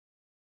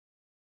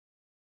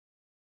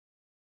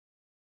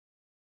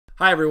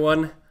Hi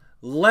everyone.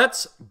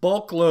 Let's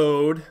bulk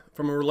load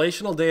from a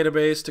relational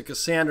database to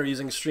Cassandra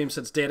using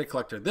StreamSets data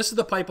collector. This is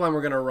the pipeline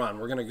we're going to run.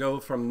 We're going to go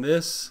from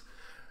this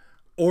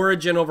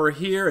origin over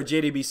here, a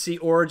JDBC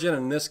origin,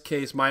 in this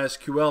case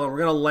MySQL, and we're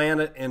going to land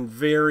it in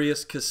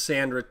various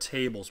Cassandra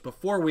tables.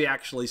 Before we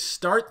actually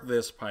start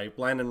this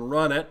pipeline and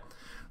run it,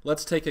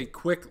 let's take a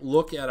quick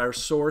look at our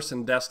source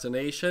and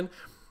destination.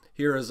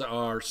 Here is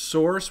our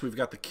source. We've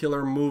got the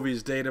Killer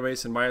Movies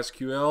database in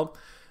MySQL,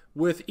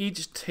 with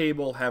each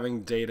table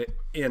having data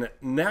in it.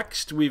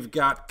 Next, we've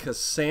got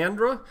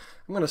Cassandra.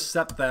 I'm going to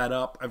set that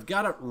up. I've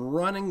got it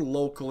running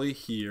locally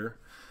here.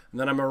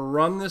 And then I'm going to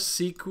run this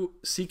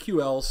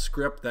CQL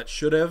script that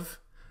should have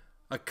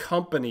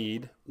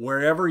accompanied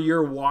wherever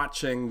you're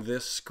watching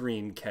this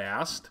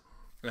screencast.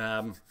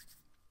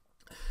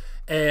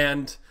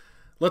 And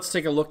let's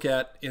take a look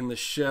at in the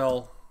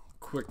shell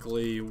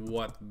quickly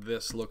what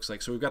this looks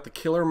like. So we've got the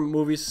Killer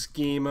Movies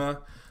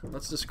schema.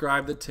 Let's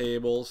describe the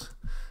tables.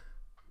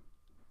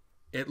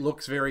 It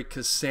looks very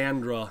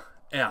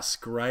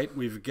Cassandra-esque, right?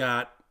 We've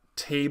got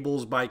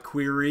tables by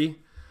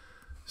query.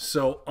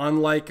 So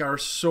unlike our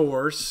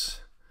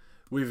source,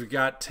 we've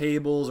got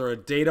tables or a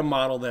data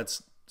model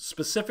that's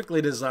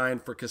specifically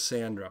designed for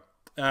Cassandra.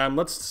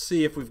 Let's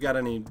see if we've got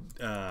any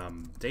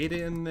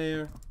data in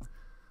there.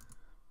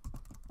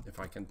 If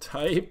I can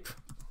type.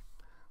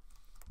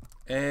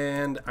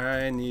 And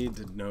I need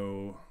to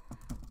know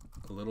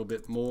a little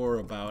bit more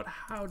about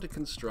how to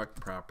construct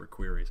proper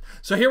queries.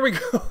 So here we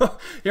go.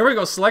 Here we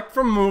go. Select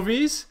from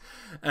movies.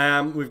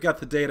 We've got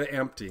the data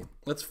empty.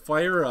 Let's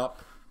fire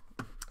up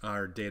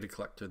our data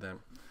collector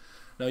then.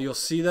 Now you'll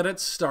see that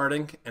it's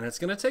starting, and it's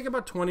going to take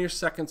about 20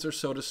 seconds or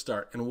so to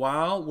start. And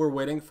while we're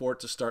waiting for it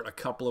to start, a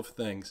couple of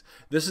things.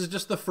 This is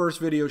just the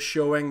first video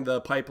showing the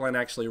pipeline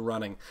actually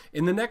running.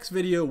 In the next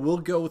video, we'll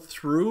go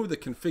through the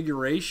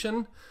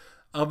configuration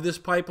of this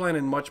pipeline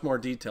in much more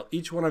detail.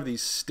 Each one of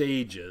these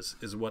stages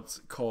is what's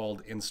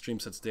called in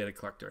StreamSets data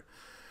collector.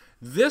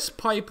 This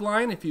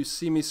pipeline, if you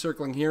see me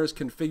circling here, is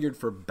configured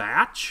for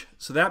batch.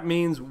 So that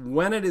means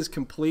when it is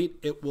complete,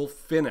 it will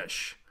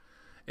finish.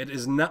 It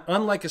is not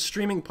unlike a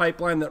streaming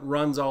pipeline that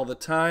runs all the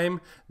time.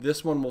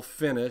 This one will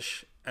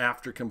finish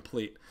after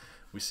complete.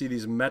 We see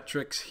these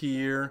metrics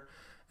here,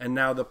 and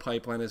now the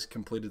pipeline is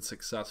completed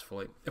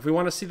successfully. If we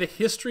want to see the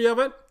history of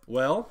it,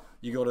 well,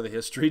 you go to the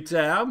History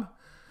tab,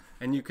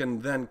 and you can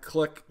then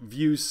click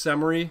View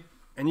Summary,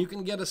 and you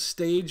can get a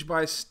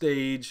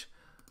stage-by-stage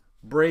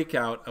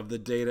breakout of the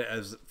data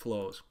as it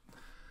flows.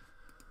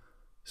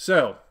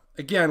 So,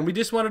 again, we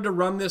just wanted to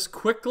run this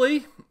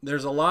quickly.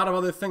 There's a lot of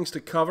other things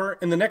to cover.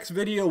 In the next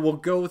video, we'll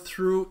go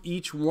through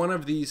each one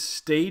of these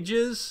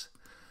stages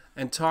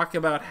and talk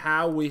about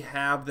how we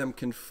have them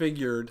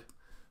configured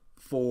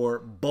for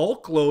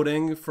bulk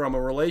loading from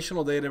a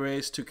relational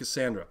database to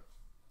Cassandra.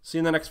 See you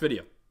in the next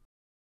video.